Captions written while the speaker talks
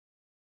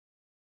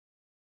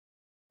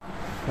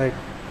Right.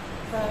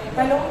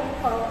 Hello,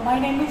 my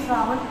name is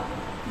Rahul.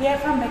 We are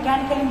from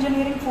Mechanical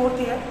Engineering 4th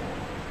year.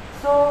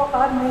 So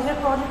our major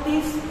project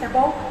is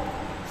about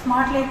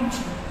smart lathe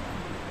machine.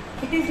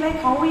 It is like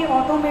how we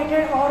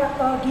automated or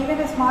given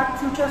a smart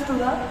features to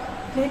the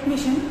lathe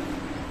machine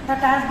that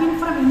has been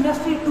from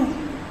industry 2.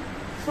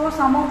 So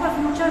some of the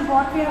features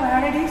what we have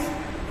added is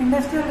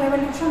Industrial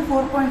Revolution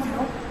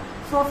 4.0.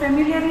 So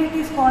familiarly it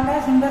is called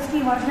as Industry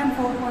version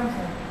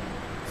 4.0.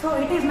 So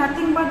it is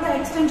nothing but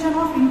the extension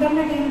of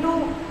internet into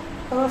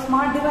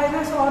smart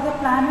devices or the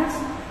planners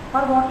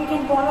or what we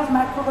can call as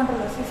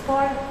microcontrollers. It's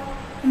called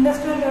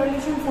Industrial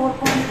Revolution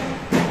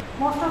 4.0.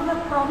 Most of the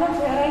problems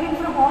arising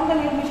from all the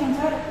lathe machines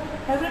are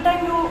every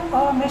time you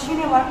machine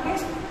a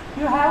workpiece,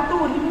 you have to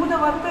remove the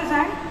workpiece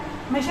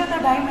and measure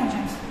the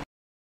dimensions.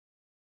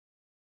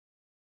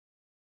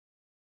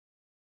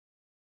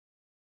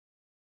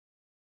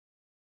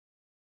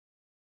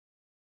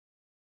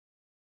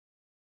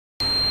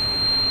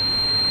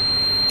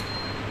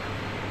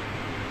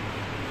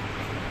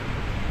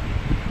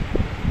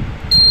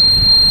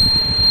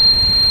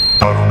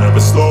 I don't ever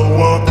slow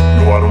up,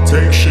 no I don't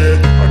take shit.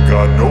 I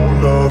got no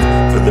love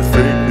for the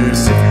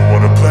fakeness. If you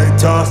wanna play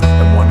tough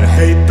and wanna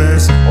hate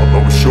this, I'll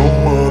always show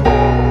up.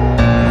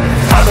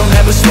 I don't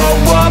ever slow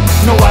up,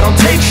 no I don't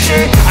take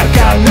shit. I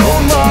got no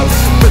love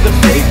for the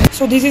fake.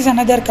 So this is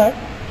another card.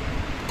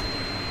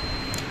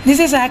 This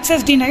is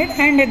access denied,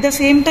 and at the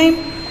same time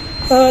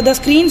the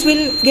screens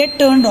will get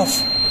turned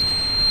off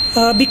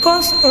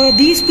because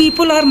these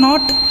people are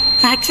not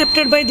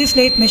accepted by this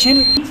lathe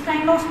machine. These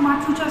kind of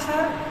smart features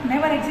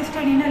never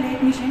existed in a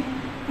lathe machine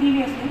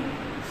previously.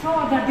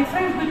 So the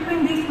difference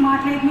between this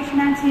smart lathe machine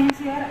and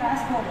CNC are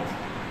as follows.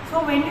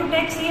 So when you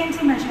take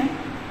CNC machine,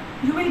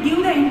 you will give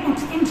the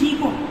inputs in G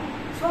code.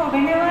 So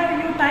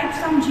whenever you type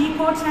some G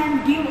codes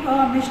and give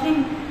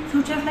machining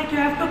features, like you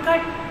have to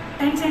cut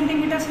 10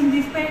 centimeters in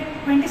this way,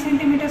 20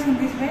 centimeters in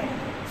this way.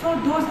 So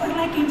those are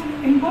like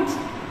inputs.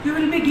 You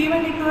will be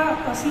given it to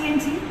a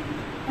CNC.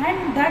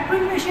 And that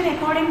will machine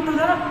according to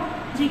the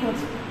G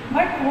codes.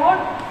 But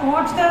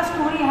what's the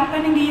story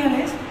happening here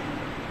is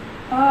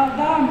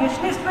the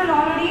machinist will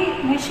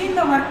already machine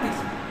the workpiece.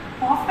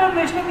 After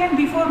machining and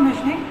before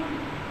machining,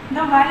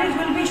 the values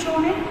will be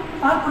shown in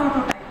our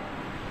prototype.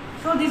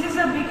 So this is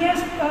the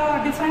biggest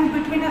difference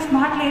between a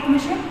smart lathe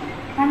machine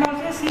and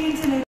also a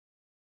CNC lathe.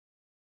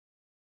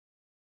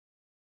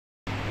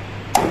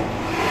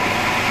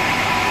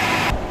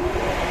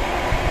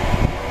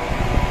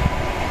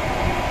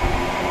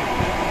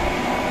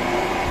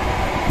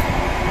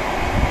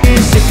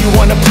 You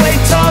wanna play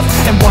tough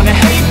and wanna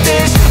hate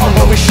this,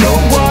 I'll always show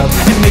up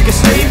and make a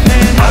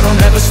statement. I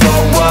don't ever slow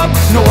up,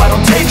 no I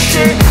don't take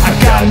shit. I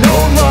got no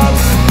love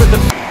for the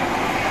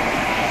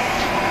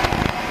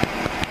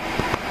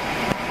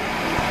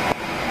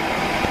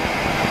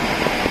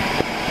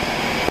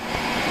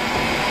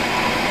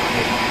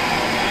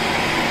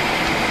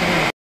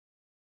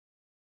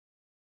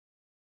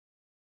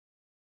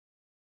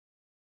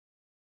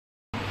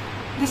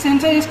This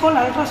sensor is called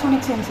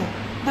ultrasonic sensor.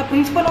 The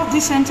principle of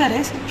this sensor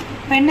is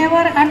whenever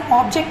an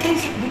object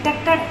is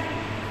detected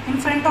in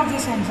front of the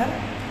sensor,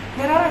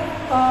 there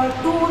are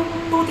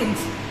two things.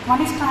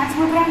 One is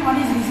transmitter and one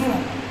is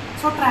receiver.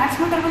 So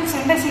transmitter will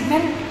send a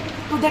signal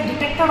to the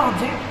detected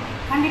object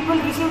and it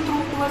will receive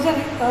towards the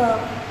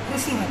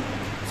receiver.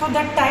 So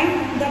the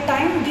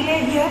time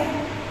delay here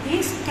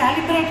is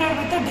calibrated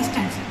with the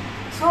distance.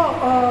 So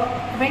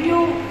when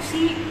you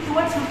see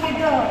towards look at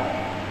the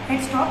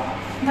headstock,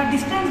 the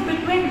distance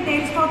between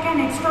tailstock and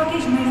headstock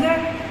is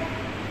measured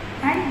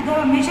and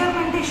the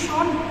measurement is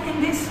shown in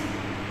this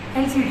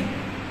LCD.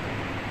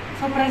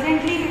 So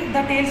presently the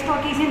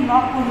tailstock is in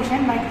lock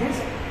position like this.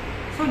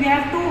 So we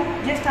have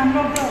to just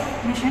unlock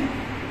the machine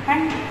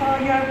and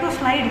you have to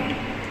slide it.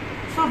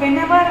 So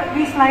whenever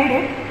we slide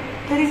it,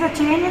 there is a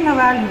change in the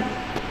value.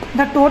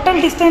 The total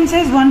distance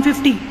is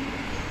 150.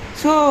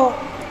 So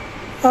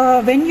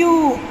when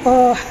you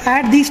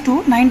add these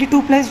two,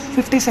 92 plus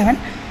 57,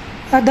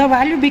 the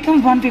value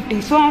becomes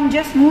 150. So I am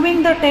just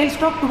moving the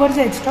tailstock towards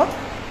the headstock.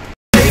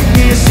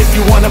 If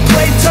you wanna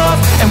play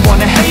tough and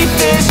wanna hate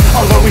this,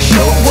 I'll always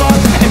show up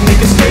and make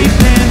a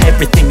statement.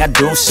 Everything I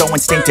do so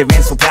instinctive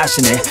and so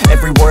passionate.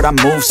 Every word I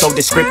move so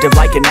descriptive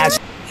like an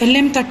action.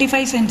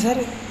 LM35 sensor,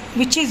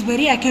 which is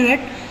very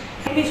accurate.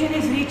 Condition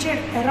is reached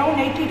around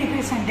 80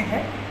 degrees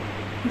centigrade.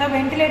 The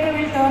ventilator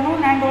will turn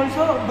on and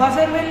also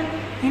buzzer will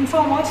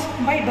inform us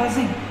by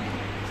buzzing.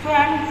 So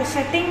I am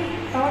setting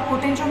our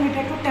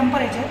potentiometer to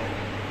temperature.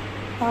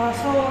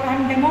 So I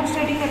am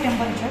demonstrating the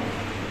temperature.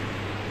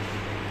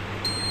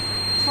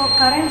 So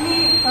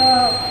currently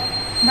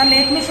the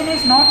lathe machine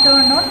is not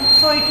turned on,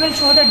 so it will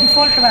show the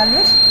default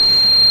values,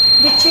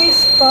 which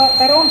is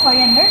around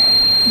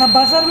 500. The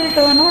buzzer will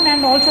turn on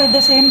and also at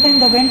the same time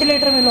the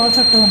ventilator will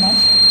also turn on.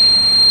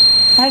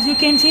 As you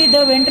can see,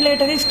 the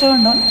ventilator is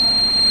turned on.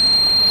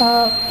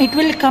 It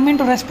will come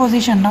into rest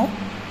position now.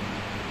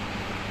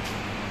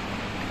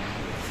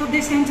 So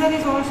this sensor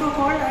is also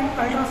called an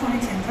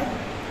ultrasonic sensor.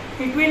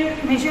 It will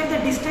measure the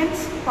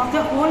distance of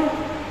the whole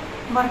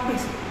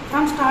workpiece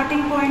from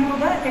starting point to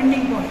the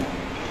ending point.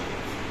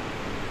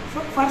 So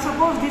for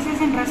suppose this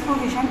is in rest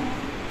position,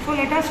 so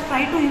let us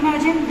try to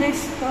imagine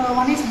this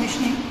one is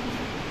machining.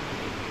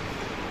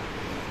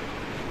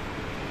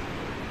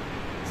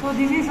 So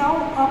this is how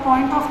a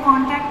point of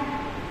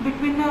contact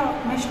between the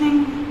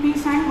machining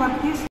piece and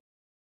workpiece.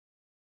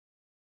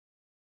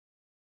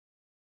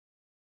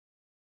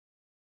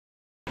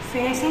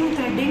 Facing,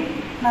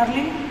 threading,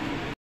 knurling.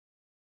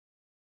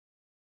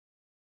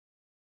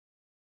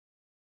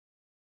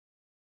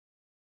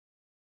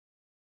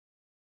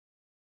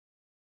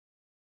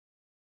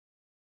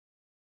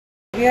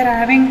 We are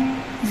having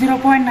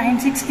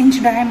 0.96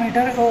 inch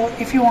diameter.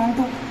 If you want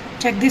to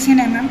check this in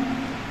mm,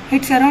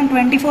 it's around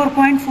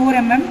 24.4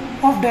 mm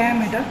of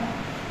diameter,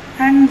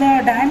 and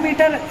the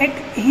diameter at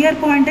here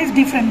point is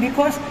different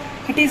because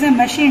it is a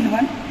machined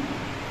one.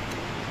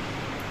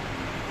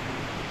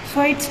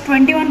 So it's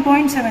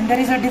 21.7. There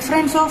is a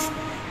difference of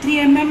 3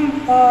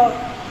 mm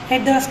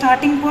at the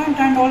starting point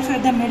and also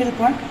at the middle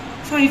point.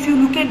 So if you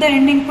look at the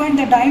ending point,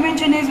 the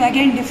dimension is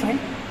again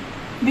different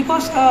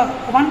because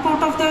one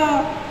part of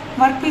the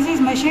workpiece is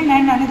machined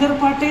and another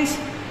part is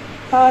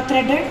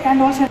threaded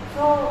and also.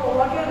 So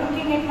what you are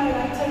looking at my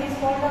right side is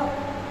called a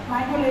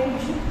manual lathe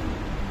machine.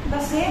 The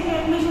same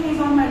lathe machine is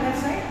on my left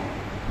side,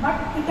 but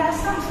it has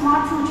some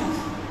smart features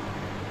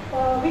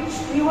which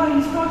we will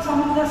install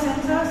some of the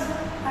sensors,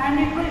 and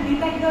it will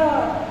detect the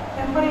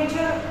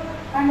temperature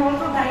and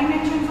also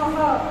dimensions of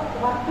a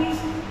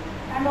workpiece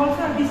and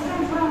also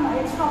distance from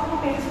headstock to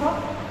tailstock.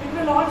 It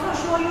will also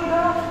show you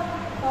the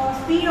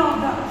speed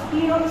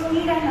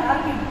and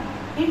RPM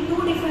in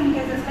two different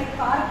cases, like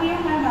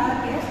RPM and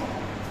RPS.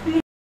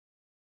 Speed.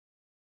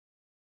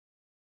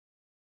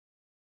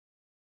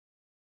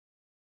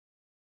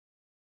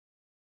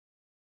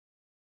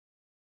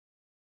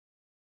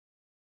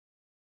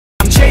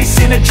 I'm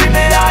chasing a dream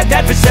that I've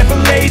had for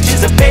several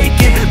ages, a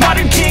vacant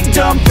modern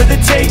kingdom for the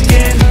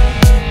taking.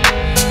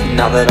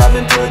 Now that I've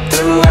been put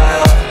through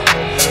hell,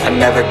 I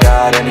never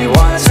got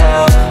anyone's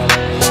help.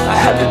 I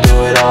had to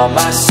do it all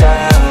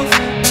myself.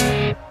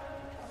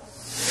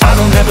 I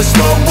don't ever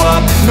slow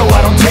up, no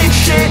I don't take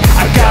shit.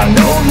 I got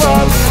no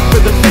love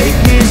for the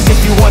fakeness. If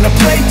you wanna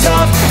play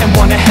tough and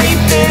wanna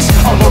hate this,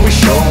 I'll always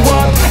show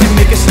up and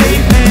make a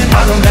statement.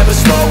 I don't ever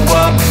slow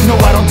up, no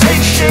I don't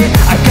take shit.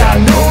 I got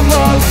no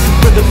love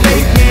for the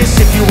fakeness.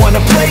 If you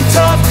wanna play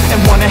tough and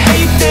wanna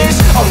hate this,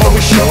 I'll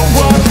always show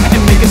up